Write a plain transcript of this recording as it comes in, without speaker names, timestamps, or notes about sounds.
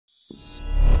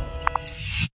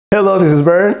Hello, this is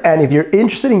Bern, and if you're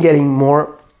interested in getting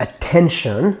more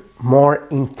attention, more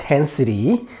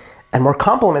intensity, and more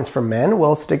compliments from men,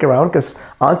 well, stick around because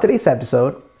on today's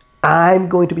episode, I'm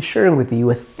going to be sharing with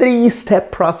you a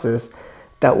 3-step process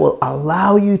that will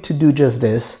allow you to do just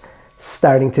this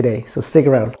starting today. So stick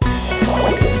around.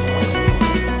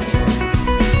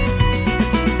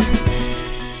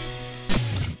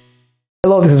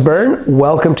 Hello, this is Bern.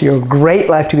 Welcome to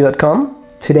YourGreatLifeTV.com.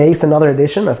 Today's another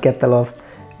edition of Get the Love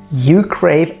You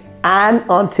Crave, and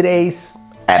on today's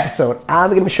episode I'm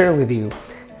going to be sharing with you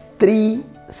 3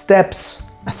 steps,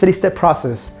 a 3-step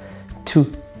process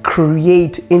to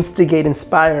create, instigate,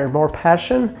 inspire more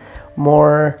passion,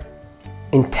 more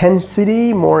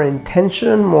intensity, more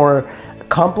intention, more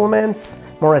compliments,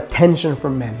 more attention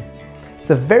from men. It's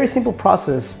a very simple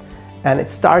process, and it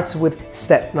starts with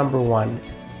step number 1.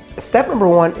 Step number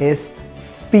 1 is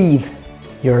feed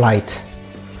your light.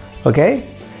 Okay?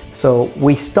 So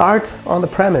we start on the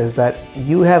premise that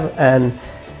you have an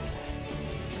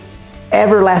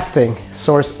everlasting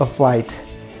source of light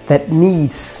that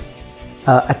needs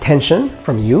attention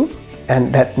from you,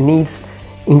 and that needs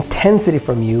intensity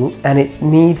from you, and it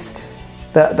needs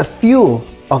the fuel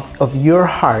of your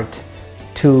heart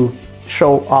to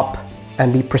show up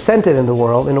and be presented in the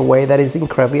world in a way that is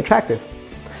incredibly attractive.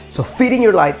 So feeding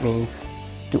your light means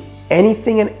do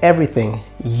anything and everything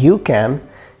you can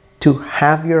to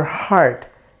have your heart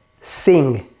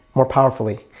sing more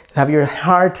powerfully, to have your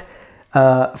heart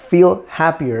feel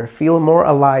happier, feel more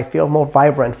alive, feel more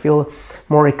vibrant, feel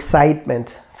more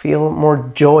excitement, feel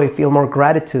more joy, feel more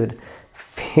gratitude,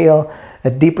 feel a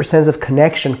deeper sense of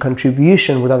connection,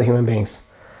 contribution with other human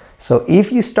beings. So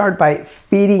if you start by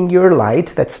feeding your light,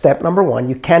 that's step number 1.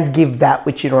 You can't give that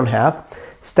which you don't have.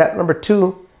 Step number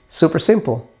 2, super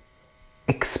simple.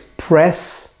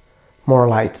 Express more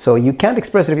light. So you can't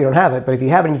express it if you don't have it, but if you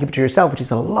have it, you keep it to yourself, which is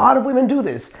a lot of women do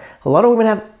this. A lot of women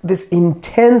have this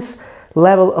intense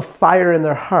level of fire in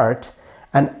their heart,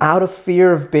 and out of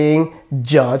fear of being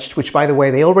judged, which by the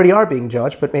way, they already are being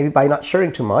judged, but maybe by not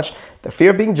sharing too much, the fear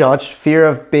of being judged, fear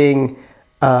of being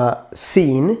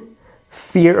seen,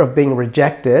 fear of being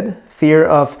rejected, fear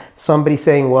of somebody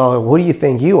saying, well, who do you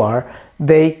think you are?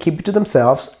 They keep it to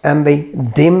themselves and they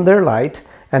dim their light,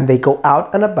 and they go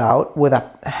out and about with a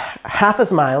half a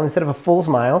smile instead of a full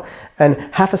smile, and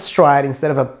half a stride instead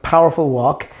of a powerful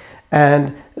walk,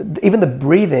 and even the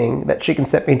breathing that she can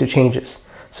step into changes.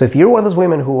 So if you're one of those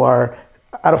women who are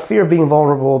out of fear of being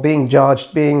vulnerable, being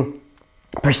judged, being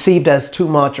perceived as too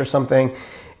much or something,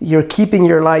 you're keeping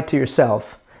your light to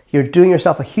yourself. You're doing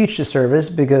yourself a huge disservice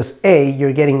because A,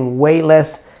 you're getting way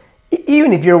less.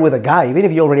 Even if you're with a guy, even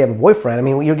if you already have a boyfriend, I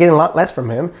mean, you're getting a lot less from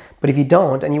him. But if you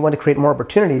don't, and you want to create more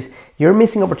opportunities, you're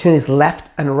missing opportunities left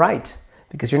and right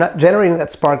because you're not generating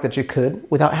that spark that you could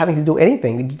without having to do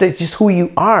anything. It's just who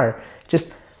you are.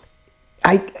 Just,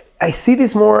 I see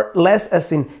this more or less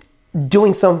as in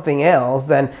doing something else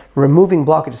than removing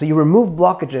blockages. So you remove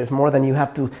blockages more than you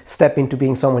have to step into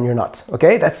being someone you're not.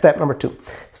 Okay, that's step number 2.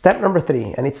 Step number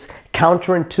 3, and it's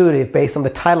counterintuitive based on the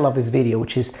title of this video,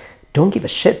 which is don't give a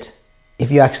shit if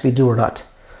you actually do or not.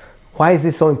 Why is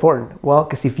this so important? Well,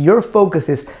 because if your focus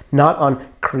is not on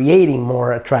creating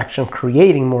more attraction,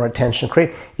 creating more attention,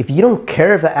 if you don't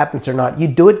care if that happens or not, you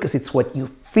do it because it's what you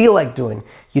feel like doing.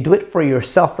 You do it for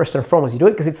yourself first and foremost. You do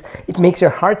it because it makes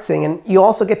your heart sing, and you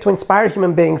also get to inspire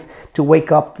human beings to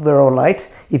wake up to their own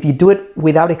light. If you do it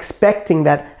without expecting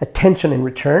that attention in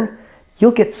return,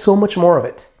 you'll get so much more of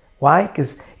it. Why?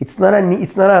 Because it's not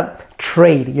a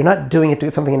trade. You're not doing it to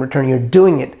get something in return. You're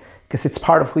doing it because it's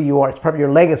part of who you are. It's part of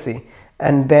your legacy.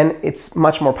 And then it's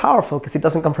much more powerful because it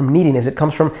doesn't come from neediness. It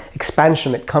comes from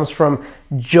expansion. It comes from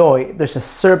joy. There's a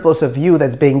surplus of you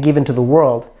that's being given to the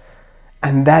world.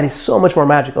 And that is so much more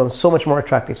magical and so much more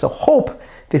attractive. So hope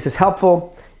this is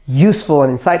helpful, useful,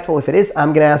 and insightful. If it is,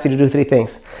 I'm going to ask you to do 3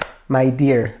 things. My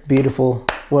dear, beautiful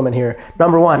woman here.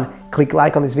 Number 1, click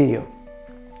like on this video.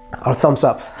 Or thumbs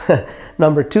up.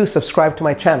 Number 2, subscribe to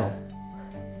my channel.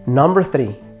 Number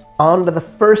 3, under the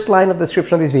first line of the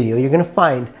description of this video, you're going to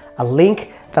find a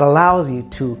link that allows you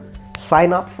to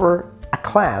sign up for a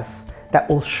class that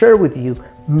will share with you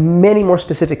many more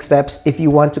specific steps if you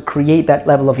want to create that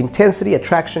level of intensity,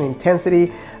 attraction,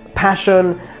 intensity,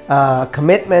 passion,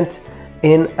 commitment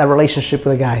in a relationship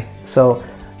with a guy. So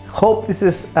hope this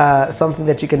is something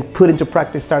that you can put into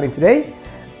practice starting today.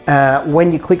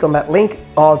 When you click on that link,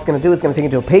 all it's going to do is going to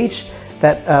take you to a page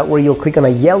that where you'll click on a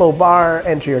yellow bar,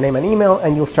 enter your name and email,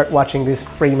 and you'll start watching this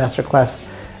free masterclass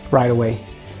right away.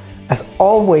 As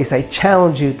always, I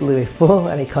challenge you to live a full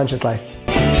and a conscious life.